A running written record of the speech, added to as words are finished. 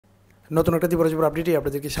নতুন একটা দিবসের আপডেটে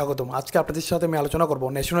আপনাদেরকে স্বাগতম। আজকে আপনাদের সাথে আমি আলোচনা করব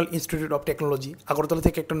national institute of technology Agartala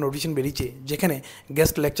থেকে একটা নোটিফিকেশন বেরিয়েছে, যেখানে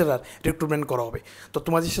গেস্ট লেকচারার রিক্রুটমেন্ট করা হবে। তো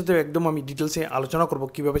তোমাদের সাথে একদম আমি ডিটেলসে আলোচনা করব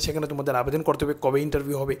কীভাবে সেখানে তোমাদের আবেদন করতে হবে, কবে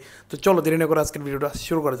ইন্টারভিউ হবে। তো চলো দেরি না করে আজকের ভিডিওটা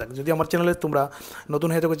শুরু করা যাক। যদি আমার চ্যানেলে তোমরা নতুন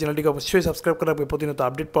হয়ে থাকো, চ্যানেলটিকে অবশ্যই সাবস্ক্রাইব করা হবে প্রতিনিয়ত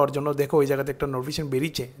আপডেট পাওয়ার জন্য। দেখো ওই জায়গাতে একটা নোটিফিকেশন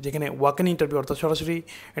বেরিয়েছে, যেখানে ওয়াক ইন ইন্টারভিউ অর্থাৎ সরাসরি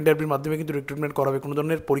ইন্টারভিউর মাধ্যমে কিন্তু রিক্রুটমেন্ট করা হবে, কোনো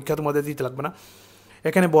ধরনের পরীক্ষা তোমাদের দিতে লাগবে না।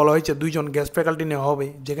 এখানে বলা হয়েছে 2 জন গেস্ট ফ্যাকাল্টি নেওয়া হবে,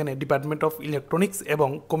 যেখানে ডিপার্টমেন্ট অফ ইলেকট্রনিক্স এবং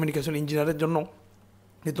কমিউনিকেশন ইঞ্জিনিয়ারের জন্য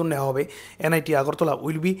কিন্তু নেওয়া হবে। NIT Agartala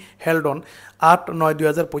will be held on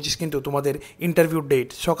 8/9/2025 কিন্তু তোমাদের ইন্টারভিউ ডেট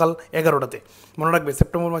সকাল 11টাতে। মনে রাখবে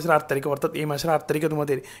সেপ্টেম্বর মাসের 8 তারিখে অর্থাৎ এই মাসের 8 তারিখে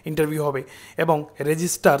তোমাদের ইন্টারভিউ হবে। এবং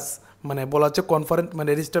রেজিস্ট্রার্স মানে বলা হচ্ছে conference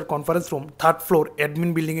register conference room 3rd floor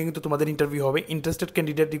admin বিল্ডিংয়ে কিন্তু তোমাদের ইন্টারভিউ হবে। Interested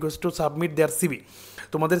candidate request to submit their CV,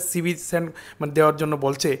 তোমাদের সিভি সেন্ড দেওয়ার জন্য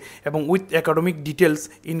বলছে, এবং with academic details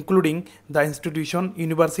including the institution,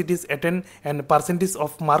 universities attend and percentage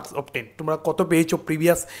of marks obtain. তোমরা কত পেয়েছো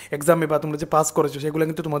প্রিভিয়াস এক্সামে বা তোমরা যে পাস করেছো সেগুলো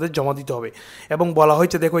কিন্তু তোমাদের জমা দিতে হবে। এবং বলা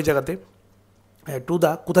হয়েছে দেখো এই জায়গাতে টু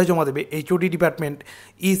দা কোথায় জমা দেবে, HOD department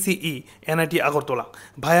ECE NIT Agartala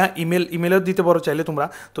ভায়া ইমেলও দিতে পারো চাইলে তোমরা।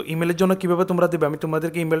 তো ইমেলের জন্য কীভাবে তোমরা দেবে আমি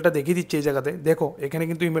তোমাদেরকে ইমেলটা দেখিয়ে দিচ্ছি এই জায়গাতে। দেখো এখানে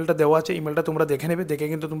কিন্তু ইমেলটা দেওয়া আছে, ইমেলটা তোমরা দেখে নেবে, দেখে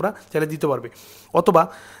কিন্তু তোমরা চাইলে দিতে পারবে। অথবা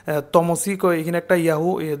তমসি এখানে একটা ইয়াহু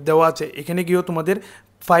দেওয়া আছে, এখানে গিয়েও তোমাদের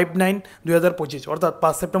 5/9/2025 অর্থাৎ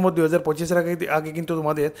 5 সেপ্টেম্বর 2025-এর আগে কিন্তু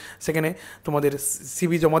তোমাদের সেখানে তোমাদের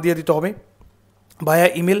সিভি জমা দিয়ে দিতে হবে ভায়া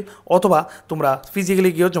ইমেল, অথবা তোমরা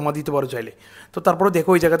ফিজিক্যালি গিয়েও জমা দিতে পারো চাইলে। তো তারপরে দেখো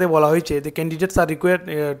ওই জায়গাতে বলা হয়েছে যে candidates are required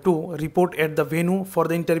to report at the venue for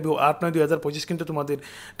the interview 8/9/2025 কিন্তু তোমাদের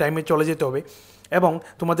টাইমে চলে যেতে হবে। এবং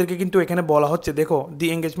তোমাদেরকে কিন্তু এখানে বলা হচ্ছে দেখো দি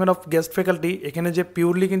এঙ্গেজমেন্ট অফ গেস্ট ফ্যাকাল্টি, এখানে যে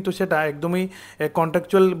পিওরলি কিন্তু সেটা একদমই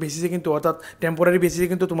কন্ট্রাকচুয়াল বেসিসে কিন্তু অর্থাৎ টেম্পোরারি বেসিসে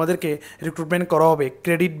কিন্তু তোমাদেরকে রিক্রুটমেন্ট করা হবে।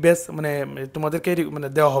 ক্রেডিট বেস মানে তোমাদেরকে মানে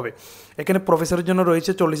দেওয়া হবে। এখানে প্রফেসরের জন্য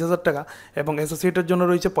রয়েছে 40,000 টাকা, এবং অ্যাসোসিয়েটের জন্য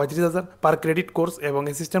রয়েছে 35,000 পার ক্রেডিট কোর্স, এবং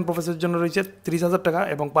অ্যাসিস্ট্যান্ট প্রফেসরের জন্য রয়েছে 30,000 টাকা,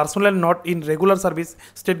 এবং personal not in regular service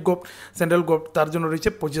state govt central govt তার জন্য রয়েছে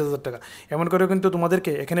 25,000 টাকা। এমন করে কিন্তু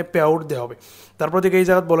তোমাদেরকে এখানে পে আউট দেওয়া হবে। তারপর থেকে এই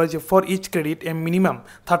জায়গায় বলা হয়েছে for each credit A minimum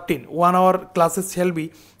 13 1-hour classes shall be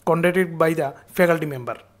conducted by the faculty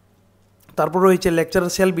member. তারপর রয়েছে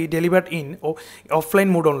lecturer shall be delivered in offline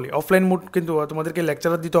mode only, offline mode কিন্তু তোমাদেরকে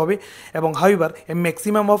লেকচারার দিতে হবে। এবং however A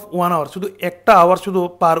maximum of 1 hour, শুধু একটা আওয়ার শুধু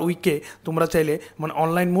পার উইকে তোমরা চাইলে মানে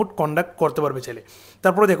অনলাইন মোড কন্ডাক্ট করতে পারবে চাইলে।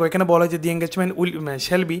 তারপরে দেখো এখানে বলা হয়েছে দি engagement will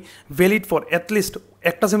shall be valid for at least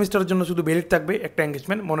একটা সেমিস্টারের জন্য শুধু ভ্যালিড থাকবে একটা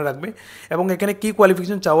এঙ্গেজমেন্ট, মনে রাখবে। এবং এখানে কী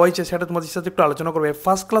কোয়ালিফিকেশন চাওয়া হয়েছে সেটা তোমাদের সাথে একটু আলোচনা করবে।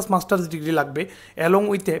 ফার্স্ট ক্লাস মাস্টার্স ডিগ্রি লাগবে along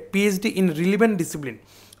with a PhD in relevant discipline.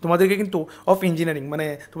 তোমাদেরকে কিন্তু অফ ইঞ্জিনিয়ারিং মানে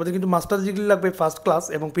তোমাদের কিন্তু মাস্টার্স ডিগ্রি লাগবে ফার্স্ট ক্লাস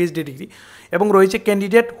এবং PhD ডিগ্রি। এবং রয়েছে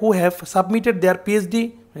candidate who have submitted their PhD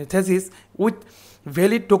thesis with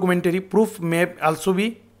valid documentary proof may also be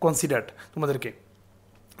considered.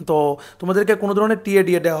 তো তোমাদেরকে কোনো ধরনের টিএ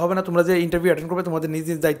দেওয়া হবে না, তোমরা যে ইন্টারভিউ অ্যাটেন্ড করবে তোমাদের নিজ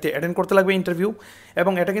নিজ দায়িত্বে অ্যাটেন্ড করতে লাগবে ইন্টারভিউ।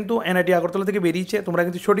 এবং এটা কিন্তু NIT আগরতলা থেকে বেরিয়েছে, তোমরা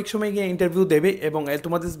কিন্তু সঠিক সময়ে গিয়ে ইন্টারভিউ দেবে। এবং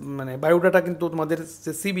তোমাদের মানে বায়োডাটা কিন্তু তোমাদের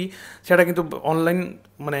যে সিভি সেটা কিন্তু অনলাইন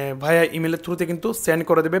মানে ভায়া ইমেলের থ্রুতে কিন্তু সেন্ড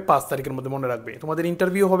করে দেবে 5 তারিখের মধ্যে, মনে রাখবে। তোমাদের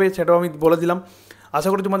ইন্টারভিউ হবে সেটাও আমি বলে দিলাম। আশা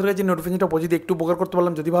করি তোমাদের কাছে নোটিফিকেশনটা পৌঁছে একটু উপকার করতে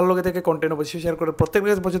পারলাম। যদি ভালো লাগে থাকে কন্টেন্ট অবশ্যই শেয়ার করে প্রত্যেকের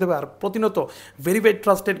কাছে পৌঁছে দেবে। আর প্রতিনিয়ত ভেরিফাইড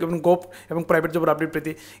ট্রাস্টেড এবং গভট এবং প্রাইভেট জবের আপডেট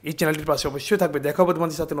পেতে এই চ্যানেলটির পাশে অবশ্যই থাকবে। দেখা হবে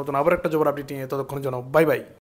তোমাদের সাথে নতুন আবার একটা জবের আপডেট নিয়ে। ততক্ষণ জানাও বাই বাই।